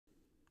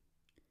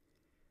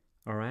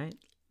All right,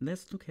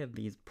 let's look at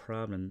this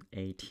problem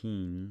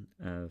 18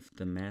 of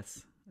the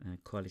maths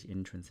college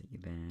entrance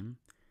exam.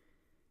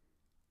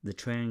 The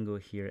triangle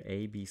here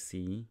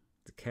ABC,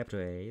 the capital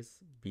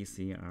A's,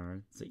 BC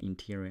are the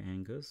interior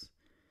angles.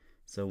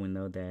 So we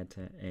know that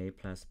A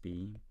plus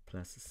B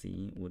plus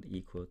C would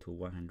equal to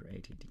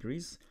 180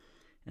 degrees.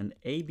 And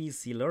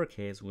ABC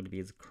lowercase would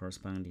be the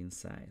corresponding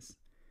size.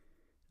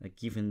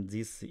 Given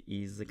this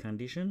is the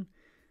condition,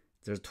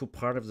 there's two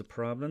parts of the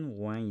problem.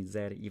 One is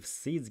that if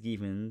C is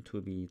given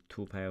to be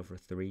 2 pi over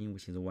 3,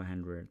 which is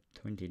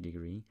 120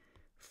 degree,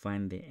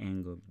 find the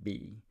angle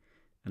B.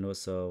 And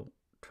also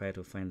try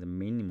to find the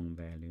minimum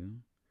value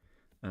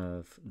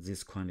of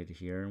this quantity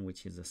here,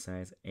 which is the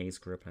size A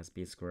squared plus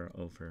B squared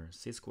over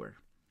C squared.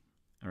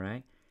 All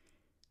right?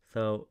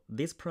 So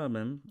this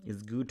problem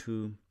is good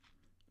to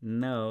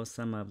know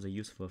some of the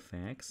useful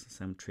facts,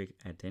 some trig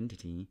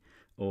identity,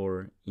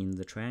 or in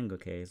the triangle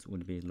case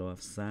would be law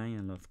of sine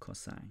and law of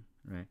cosine,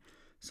 right?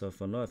 So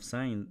for law of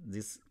sine,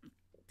 this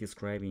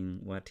describing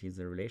what is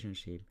the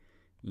relationship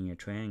in a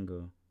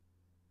triangle,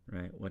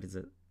 right? What is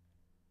it?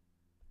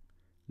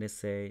 Let's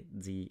say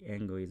the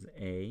angle is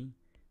A,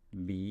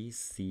 B,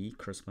 C,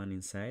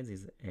 corresponding sides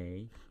is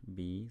A,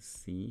 B,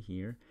 C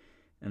here.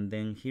 And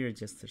then here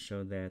just to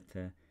show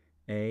that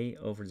A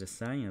over the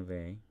sine of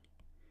A,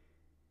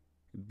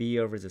 B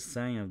over the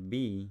sine of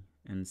B,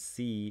 and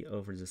C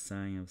over the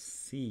sine of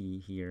C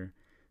here,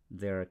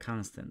 they are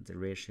constant, the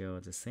ratio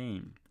is the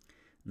same.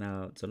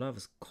 Now, the law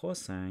of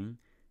cosine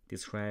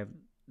describes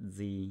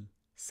the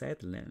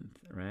side length,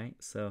 right?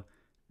 So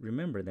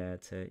remember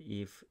that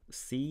if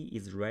C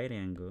is right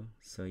angle,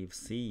 so if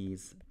C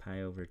is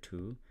pi over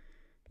 2,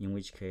 in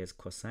which case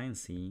cosine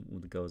C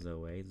would go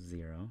away,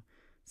 0.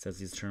 So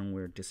this term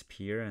will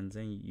disappear, and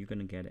then you're going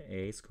to get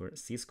A squared,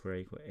 C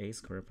squared equal A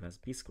squared plus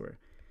B squared.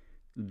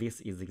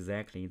 This is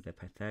exactly the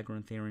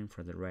Pythagorean theorem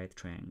for the right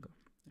triangle.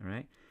 All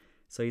right.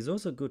 So it's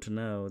also good to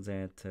know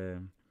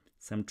that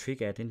some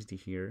trig identity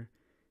here.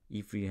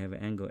 If we have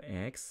angle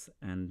x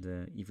and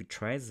if we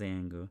trace the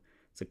angle,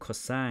 the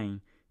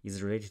cosine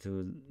is related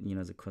to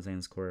the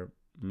cosine square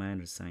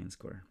minus sine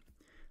square,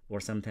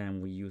 or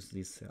sometimes we use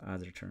these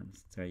other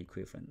terms. They're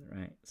equivalent,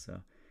 right?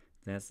 So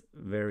that's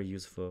very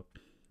useful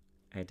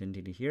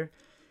identity here,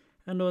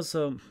 and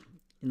also.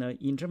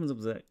 In terms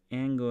of the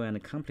angle and the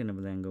complement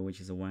of the angle,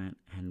 which is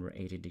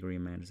 180 degree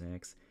minus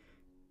x,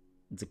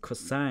 the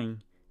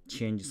cosine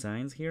change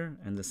signs here,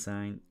 and the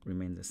sine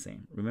remains the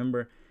same.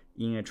 Remember,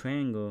 in a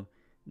triangle,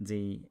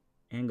 the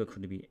angle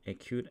could be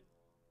acute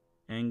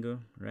angle,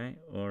 right?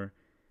 Or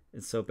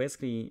so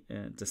basically,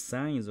 the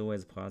sine is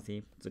always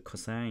positive. The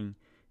cosine,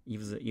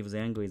 if the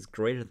angle is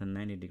greater than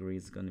 90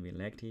 degrees, it's going to be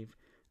negative.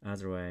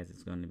 Otherwise,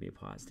 it's going to be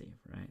positive,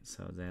 right?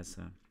 So that's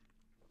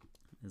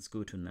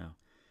good to know.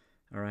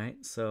 All right,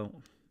 so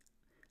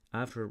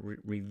after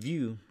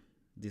review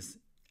these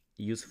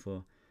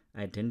useful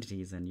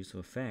identities and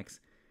useful facts,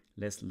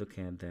 let's look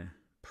at the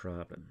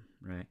problem,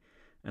 right?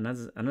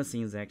 Another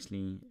thing is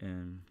actually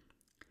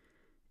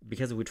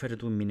because we try to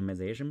do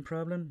minimization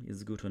problem,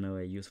 it's good to know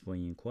a useful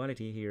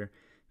inequality here.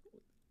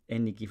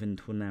 Any given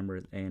two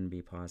numbers A and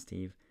B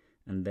positive,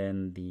 and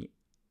then the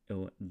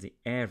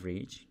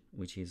average,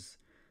 which is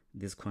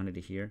this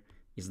quantity here,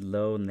 is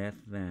less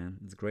than,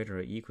 is greater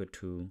or equal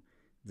to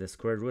the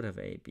square root of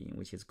AB,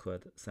 which is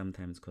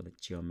sometimes called the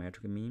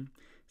geometric mean.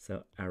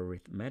 So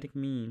arithmetic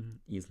mean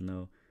is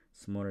no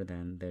smaller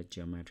than the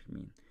geometric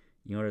mean.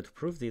 In order to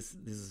prove this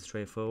is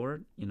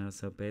straightforward.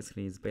 So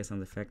basically it's based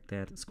on the fact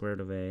that square root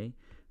of A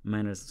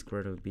minus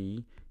square root of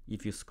B,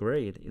 if you square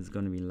it, it's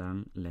going to be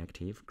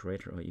non-negative,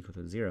 greater or equal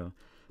to 0.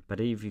 But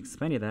if you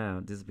expand it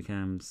out, this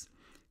becomes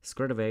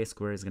square root of A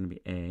squared is going to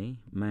be A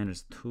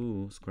minus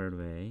 2 square root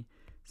of A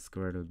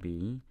square root of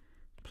B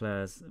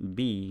plus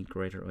B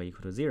greater or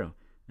equal to 0.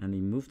 And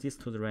you move this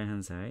to the right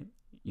hand side,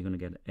 you're going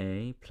to get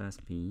A plus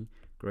B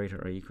greater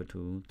or equal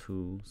to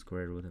 2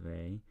 square root of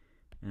A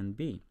and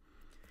B.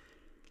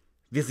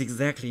 This is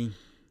exactly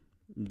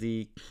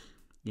the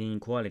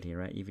inequality,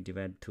 right? If you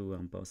divide 2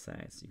 on both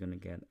sides, you're going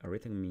to get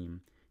arithmetic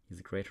mean is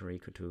greater or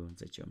equal to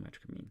the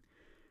geometric mean.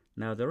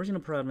 Now, the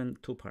original problem,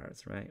 two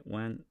parts, right?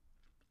 One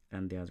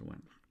and the other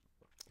one.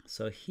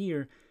 So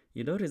here,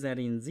 you notice that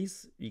in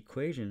this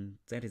equation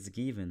that is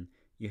given,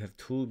 you have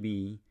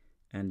 2b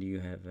and you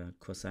have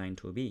cosine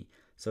 2b.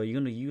 So you're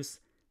going to use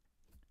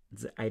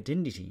the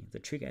identity, the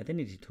trig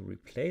identity, to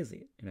replace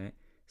it, right?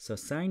 So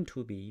sine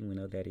 2b, we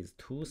know that is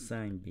 2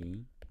 sine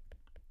b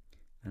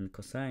and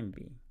cosine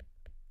b,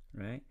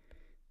 right?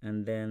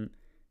 And then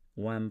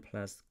 1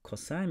 plus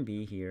cosine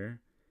b here.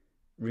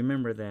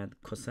 Remember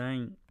that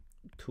cosine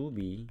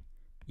 2b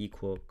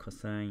equal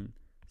cosine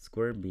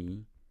square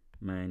b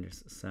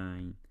minus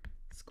sine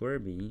square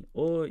b,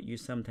 or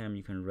sometimes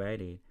you can write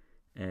it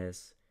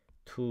as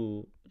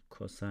 2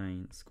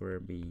 cosine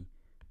square b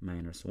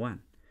minus 1.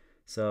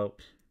 So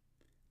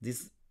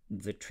this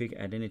the trig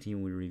identity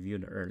we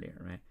reviewed earlier,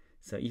 right?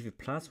 So if you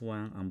plus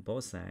 1 on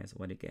both sides,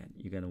 what do you get?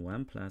 You get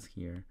 1 plus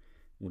here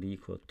would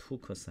equal 2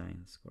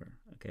 cosine square,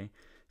 okay?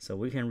 So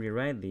we can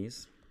rewrite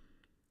this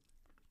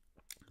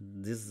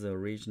This is the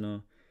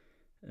original.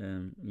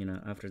 You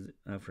know,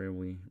 after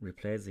we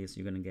replace this,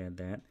 you're gonna get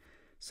that.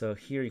 So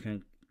here you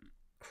can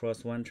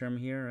cross one term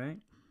here, right?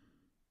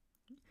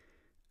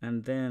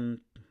 And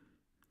then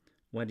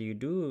what you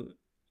do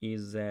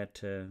is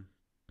that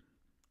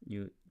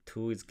you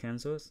 2 is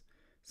cancels,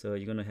 so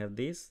you're gonna have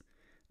this,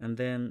 and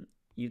then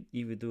if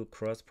you do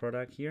cross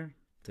product here,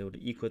 they would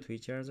equal to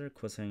each other.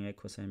 Cosine A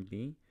cosine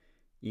B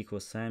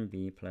equals sine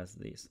B plus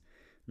this.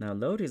 Now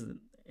notice,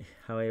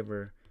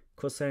 however,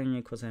 cosine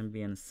A cosine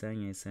B and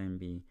sine A sine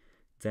B,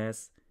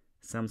 that's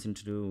something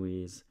to do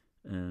with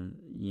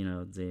you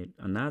know, the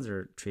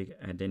another trig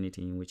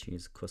identity, which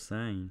is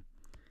cosine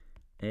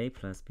A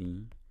plus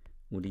B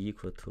would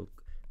equal to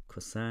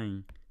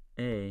cosine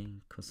A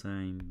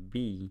cosine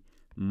B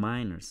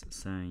minus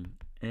sine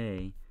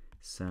A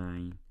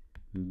sine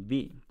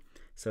B.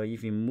 So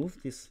if you move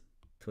this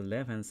to the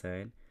left hand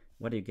side,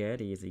 what you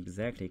get is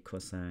exactly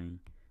cosine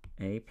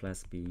A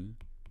plus B,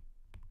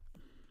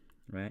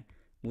 right,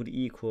 would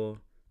equal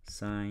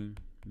sine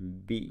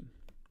B.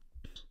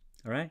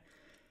 All right.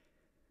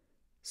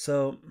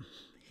 So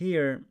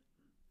here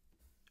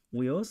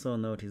we also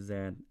notice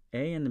that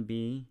A and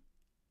B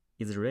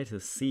is related to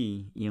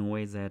C in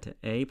ways that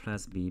A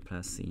plus B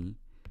plus C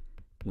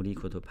would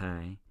equal to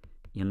pi.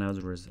 In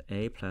other words,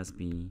 A plus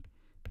B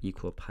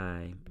equal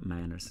pi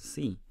minus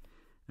C.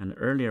 And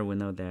earlier we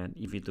know that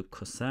if you do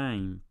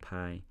cosine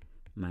pi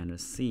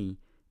minus C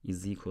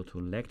is equal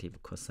to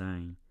negative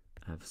cosine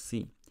of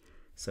C.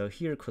 So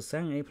here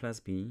cosine A plus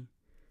B,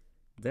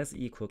 that's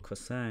equal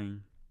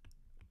cosine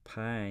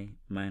pi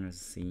minus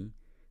C,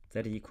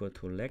 that equal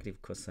to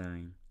negative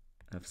cosine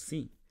of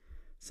C.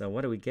 So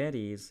what we get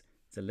is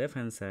the left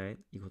hand side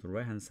equal to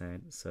right hand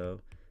side, so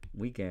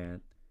we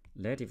get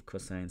negative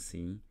cosine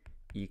C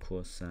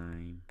equals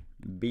sine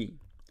B.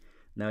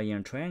 Now in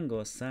a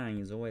triangle, sine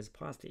is always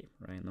positive,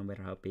 right? No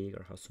matter how big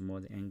or how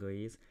small the angle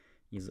is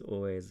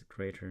always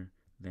greater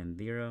than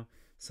 0.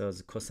 So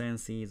the cosine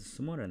C is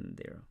smaller than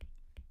 0.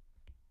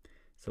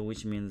 So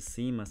which means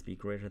C must be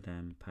greater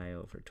than pi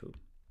over 2,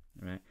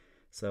 right?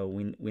 So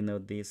we know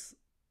this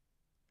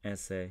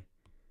as a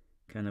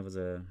kind of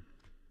the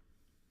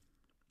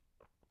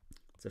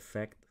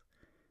fact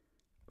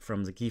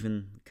from the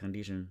given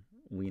condition.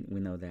 We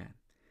know that.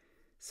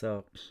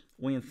 So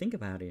when you think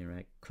about it,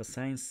 right,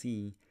 cosine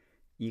C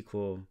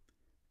equal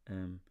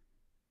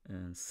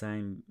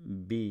sine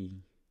B,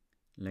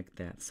 like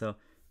that. So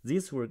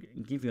this will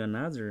give you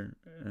another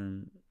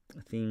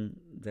thing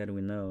that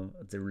we know,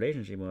 the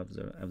relationship of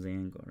the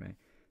angle, right?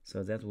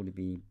 So that would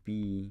be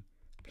B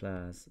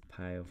plus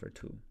pi over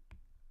 2.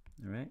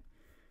 All right.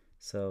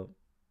 So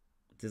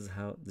this is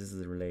how this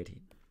is related.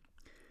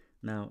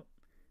 Now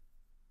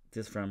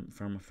this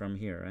from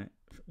here, right?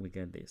 We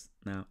get this.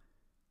 Now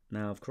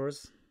of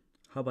course,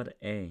 how about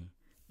A?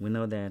 We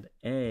know that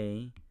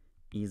A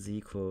is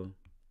equal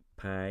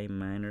pi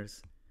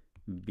minus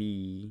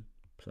B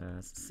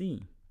plus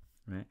C,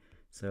 right?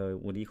 So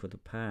it would equal to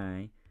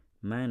pi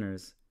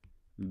minus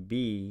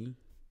B,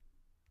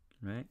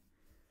 right,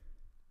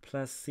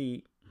 plus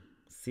C.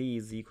 C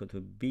is equal to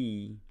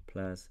B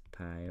plus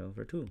pi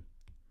over 2.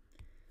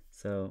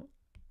 So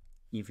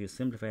if you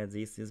simplify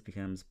this, this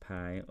becomes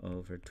pi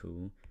over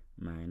 2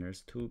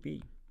 minus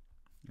 2b.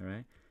 All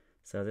right.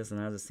 So that's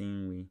another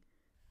thing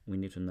we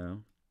need to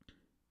know.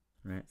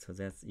 Right. So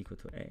that's equal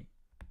to A.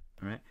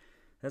 All right.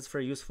 That's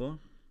very useful.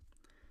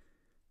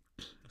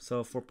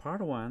 So for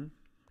part 1,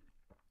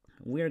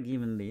 we are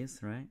given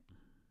this, right?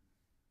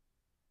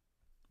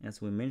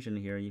 As we mentioned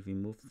here, if we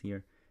move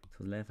here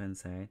to the left hand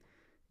side,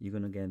 you're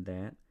going to get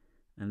that.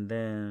 And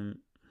then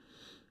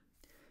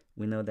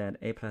we know that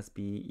A plus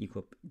B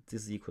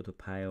this is equal to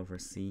pi over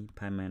C,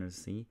 pi minus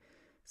C.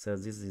 So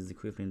this is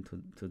equivalent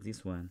to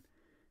this one.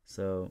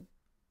 So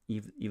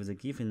if the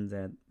given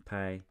that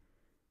pi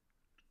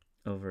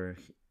over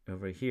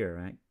here,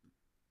 right?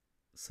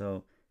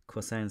 So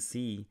cosine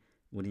C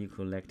would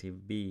equal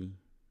negative B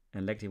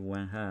and negative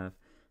 1/2.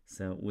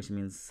 So which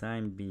means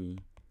sine B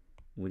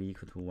would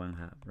equal to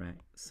 1/2, right?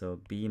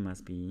 So B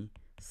must be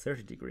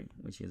 30 degrees,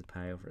 which is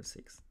pi over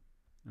 6.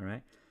 All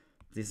right.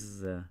 This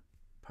is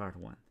part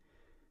 1.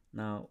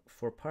 Now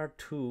for part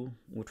 2,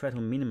 we'll try to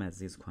minimize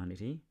this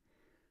quantity.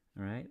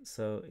 All right.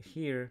 So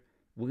here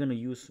we're going to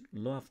use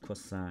law of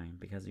cosine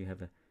because you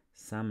have a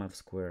sum of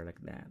square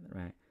like that,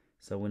 right?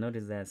 So we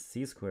notice that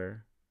c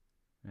squared,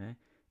 right,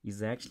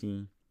 is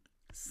actually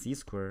c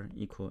squared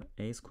equal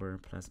a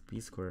squared plus b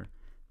squared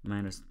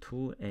minus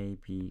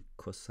 2ab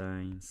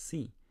cosine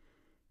c.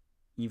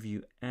 If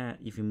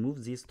you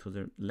move this to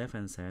the left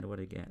hand side, what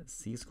do you get?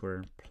 C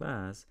squared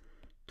plus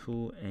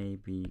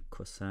 2ab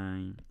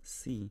cosine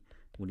c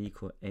would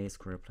equal a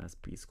squared plus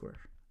b squared.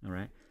 All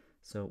right.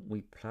 So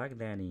we plug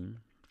that in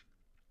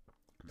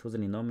to the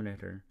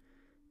denominator.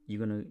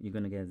 You're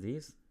gonna get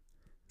this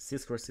c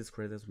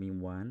squared that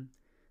means 1,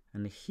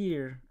 and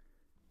here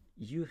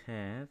you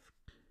have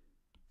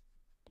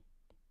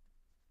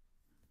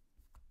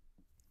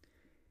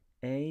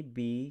a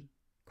b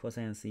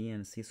cosine c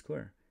and c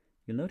squared.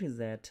 You notice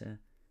that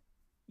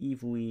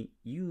if we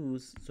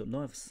use the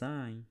law of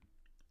sine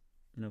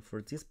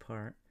for this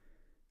part,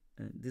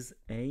 this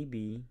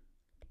AB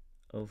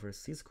over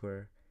C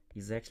squared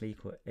is actually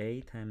equal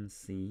A times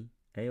C,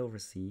 A over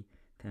C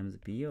times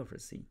B over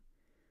C.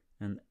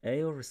 And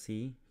A over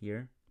C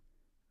here,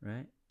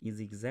 right, is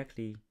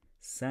exactly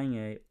sine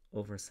A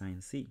over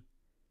sine C.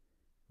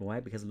 Why?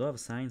 Because law of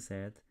sine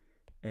said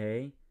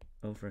A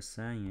over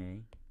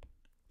sine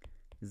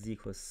A is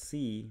equal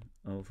C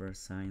over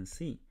sine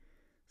C.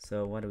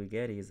 So what we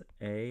get is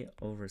A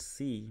over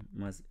C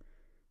must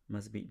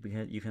be,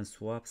 because you can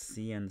swap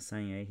C and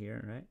sine A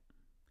here, right?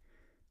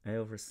 A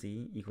over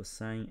C equals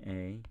sine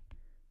A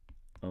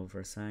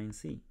over sine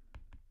C.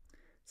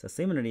 So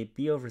similarly,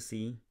 B over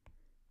C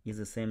is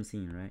the same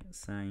thing, right?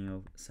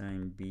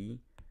 Sine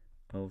B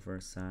over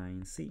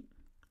sine C.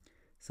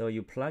 So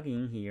you plug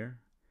in here,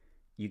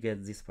 you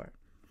get this part.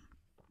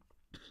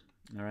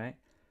 All right.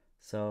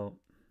 So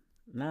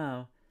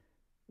now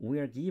we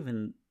are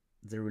given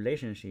the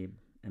relationship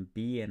and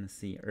B and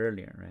C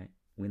earlier, right?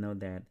 We know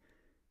that,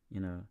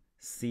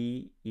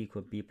 C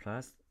equal B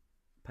plus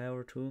pi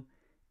over 2,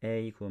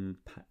 A equal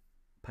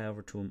pi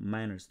over 2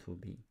 minus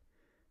 2B.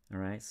 All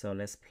right. So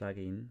let's plug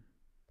in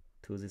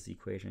to this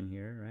equation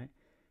here, right?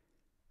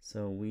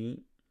 So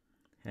we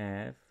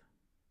got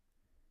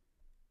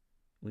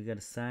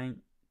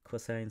sine,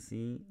 cosine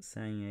C,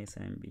 sine A,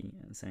 sine B,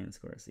 and sine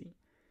square C.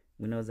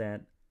 We know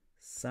that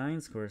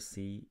sine square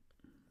C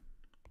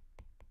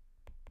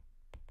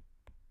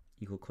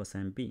equal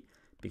cosine B,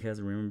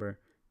 because remember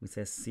we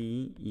said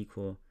C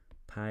equal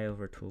pi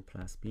over 2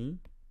 plus B,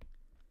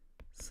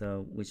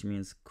 so which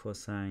means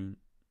cosine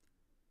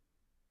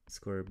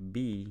square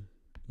B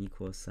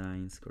equals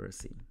sine square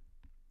C.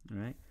 All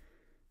right,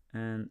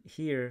 and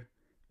here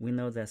we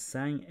know that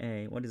sine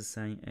A, what is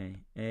sine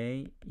A?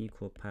 A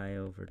equal pi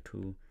over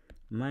 2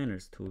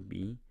 minus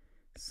 2B,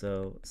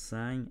 so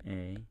sine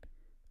A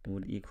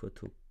would equal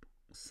to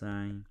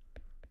sine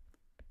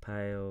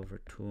pi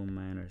over 2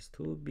 minus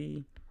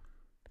 2B,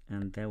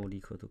 and that would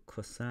equal to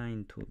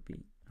cosine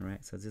 2B. All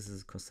right, so this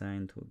is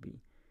cosine 2B.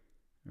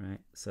 All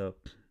right, so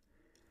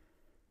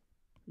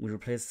we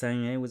replace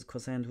sine A with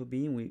cosine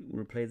 2B. We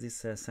replace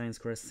this sine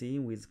square C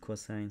with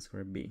cosine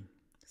square B.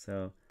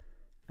 So,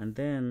 and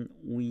then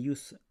we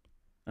use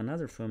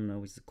another formula,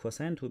 which is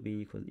cosine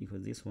 2B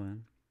equals this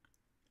one,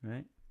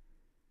 right?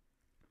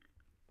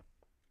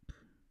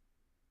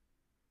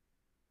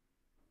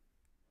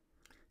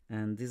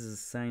 And this is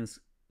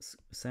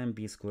sine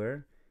B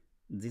squared.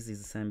 This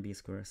is sine B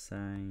squared,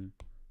 sine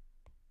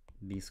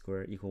B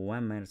squared equal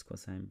 1 minus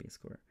cosine B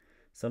squared.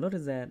 So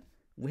notice that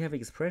we have an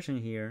expression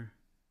here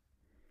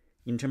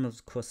in terms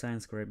of cosine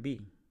squared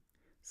B.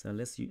 So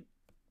let's use,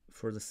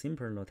 for the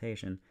simpler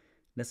notation,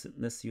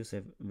 let's use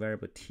a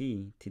variable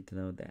t to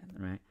denote that,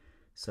 right?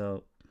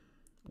 So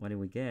what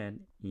we get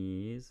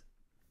is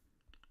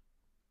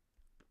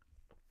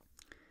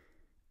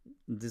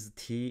this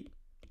t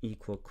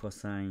equal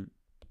cosine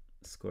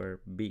square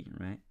B,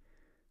 right?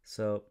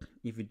 So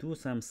if you do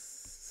some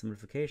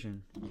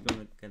simplification, you're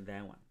gonna get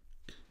that one.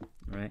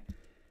 All right.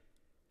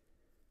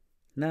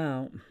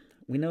 Now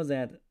we know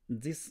that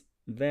this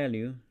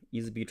value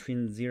is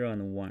between 0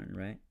 and 1,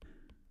 right?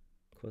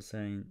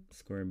 Cosine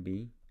square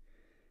B,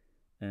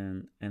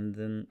 and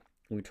then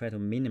we try to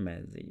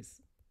minimize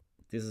these.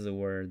 This is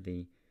where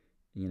the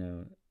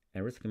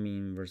arithmetic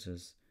mean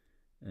versus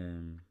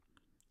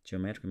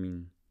geometric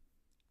mean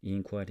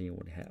inequality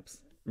would help.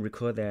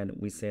 Recall that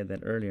we said that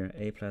earlier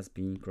a plus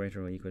b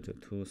greater or equal to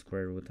 2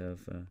 square root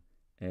of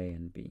a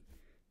and b.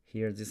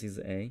 Here this is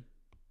a,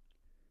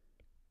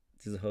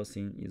 this whole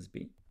thing is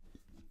b.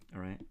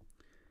 All right,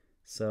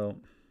 so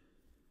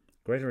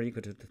greater or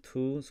equal to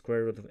 2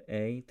 square root of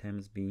a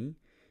times b,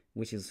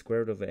 which is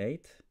square root of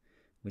 8,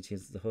 which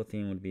is the whole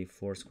thing would be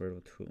 4 square root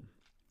of 2.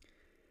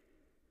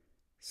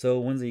 So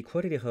when the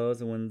equality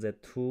holds, when the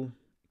two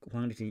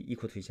quantity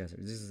equal to each other,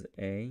 this is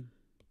a,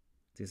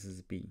 this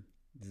is b.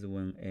 This is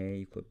when a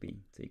equal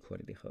b, the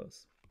equality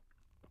holds.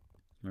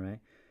 All right,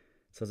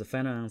 so the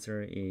final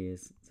answer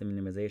is, the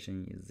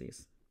minimization is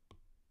this.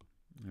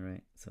 All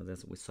right, so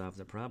that's, we solve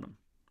the problem.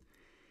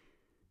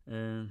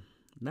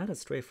 Not as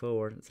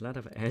straightforward. It's a lot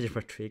of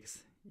algebra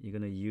tricks you're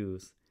gonna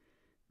use,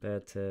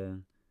 but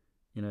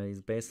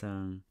it's based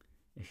on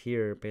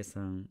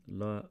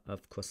law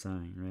of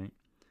cosine, right?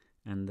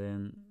 And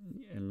then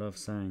a law of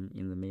sine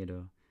in the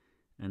middle.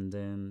 And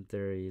then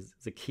there is,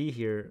 the key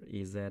here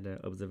is that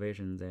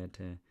observation that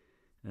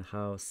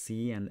how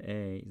C and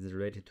A is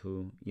related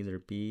to either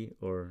B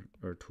or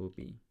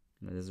 2B.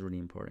 This is really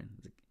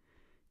important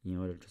in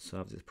order to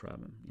solve this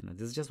problem.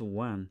 This is just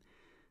one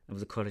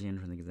of the college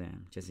entrance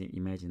exam. Just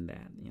imagine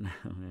that,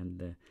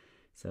 and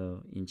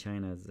so in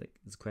China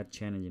it's quite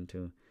challenging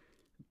to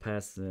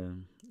pass the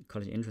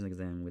college entrance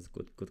exam with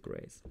good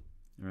grades.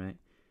 All right,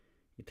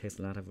 it takes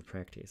a lot of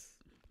practice.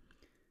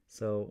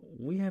 So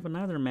we have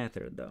another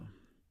method though.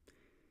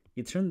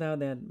 It turned out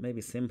that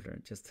maybe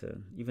simpler,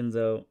 even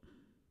though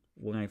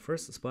when I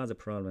first spotted the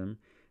problem,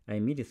 I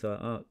immediately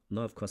thought, oh,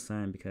 law of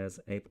cosine, because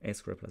a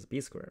squared plus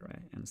b squared,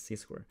 right, and c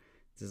squared.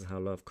 This is how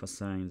law of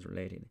cosine is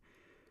related.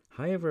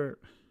 However,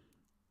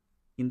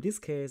 in this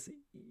case,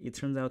 it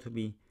turns out to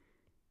be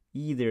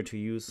either to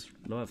use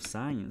law of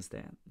sine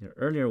instead.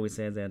 Earlier we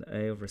said that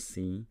A over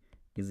C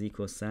is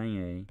equal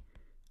sine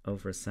A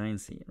over sine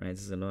C, right?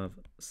 This is a law of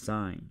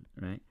sine,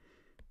 right?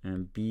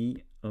 And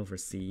B over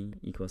C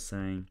equals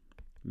sine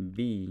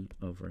B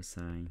over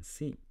sine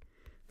C.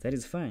 That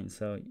is fine.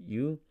 So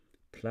you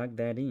plug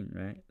that in,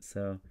 right?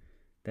 So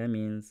that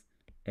means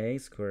A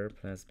squared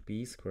plus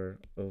B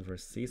squared over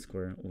C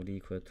squared would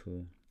equal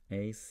to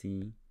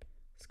AC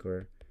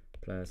squared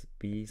plus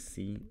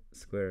BC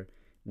squared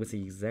with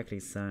exactly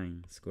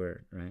sine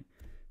squared, right?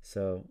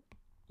 So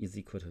is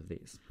equal to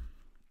this.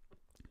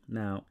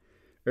 Now,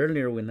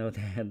 earlier we know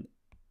that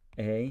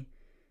A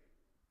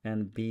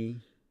and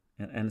B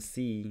and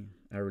C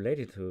are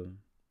related to,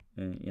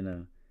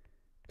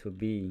 to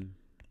B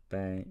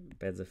by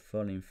the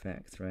following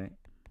facts, right?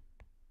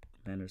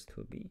 Minus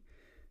 2B.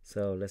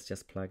 So let's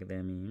just plug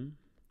them in.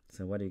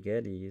 So what you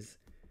get is,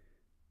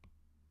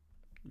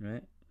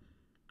 right?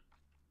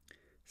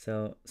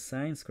 So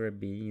sine squared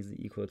B is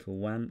equal to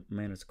 1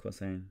 minus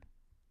cosine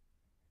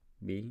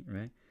B,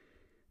 right?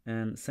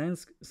 And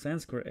sine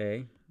squared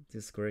A,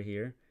 this square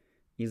here,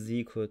 is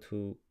equal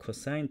to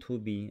cosine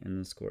 2B and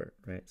then square,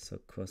 right? So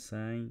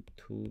cosine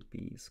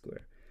 2B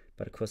squared.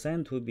 But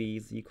cosine 2B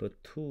is equal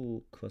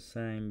to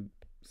cosine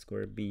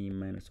squared B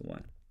minus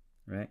 1,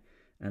 right?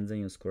 And then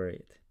you square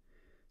it.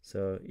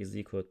 So is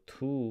equal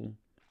to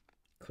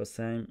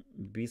cosine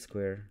B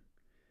squared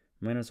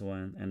minus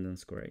 1 and then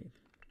square it.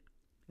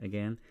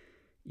 Again,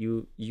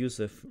 you use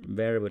a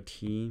variable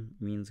t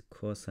means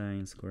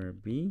cosine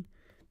squared b.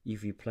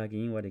 If you plug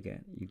in, what you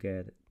get? You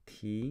get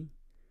t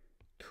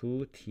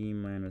 2t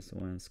minus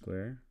 1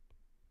 squared,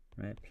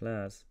 right,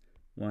 plus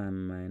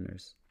 1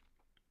 minus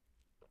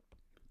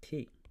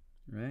t,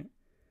 right?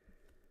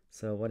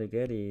 So what you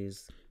get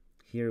is,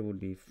 here would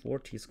be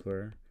 4t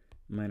squared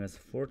minus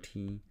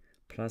 4t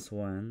plus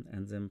 1,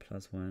 and then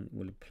plus 1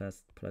 will be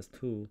plus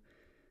 2,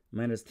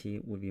 minus t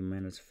would be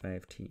minus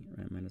 5t,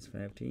 right? Minus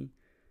 5t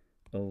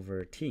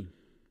over t.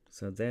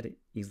 So that is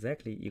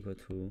exactly equal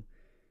to,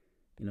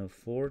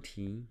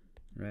 4t,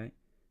 right,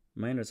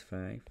 minus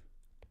 5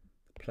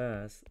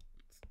 plus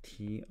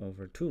t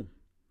over 2.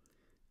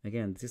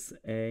 Again, this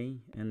A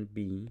and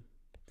B,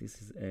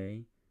 this is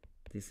A,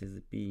 this is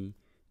B,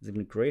 is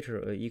greater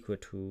or equal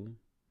to,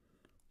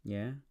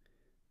 yeah,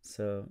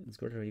 so it's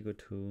greater or equal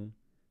to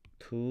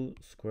 2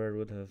 square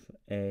root of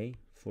A,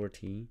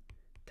 4t,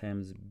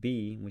 times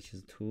B, which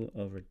is 2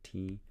 over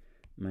t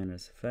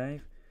minus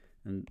 5,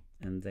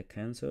 and that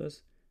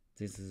cancels.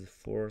 This is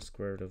 4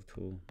 square root of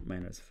 2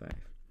 minus 5.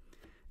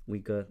 We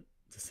got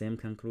the same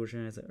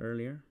conclusion as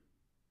earlier,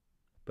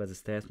 but the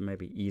steps might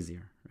be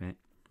easier, right?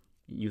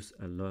 Use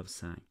a law of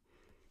sine.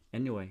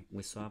 Anyway,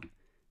 we solved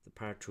the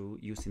part 2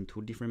 using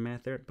 2 different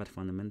methods, but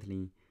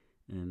fundamentally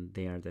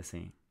they are the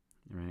same,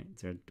 right?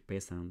 They're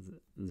based on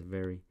the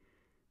very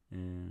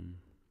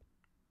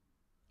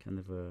kind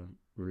of a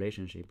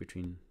relationship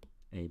between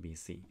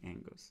ABC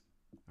angles.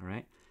 All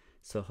right,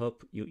 so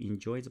hope you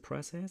enjoy the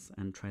process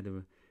and try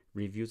to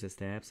review the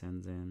steps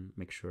and then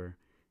make sure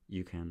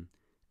you can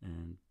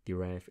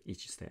derive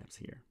each steps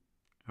here.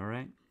 All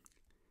right,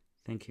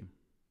 thank you.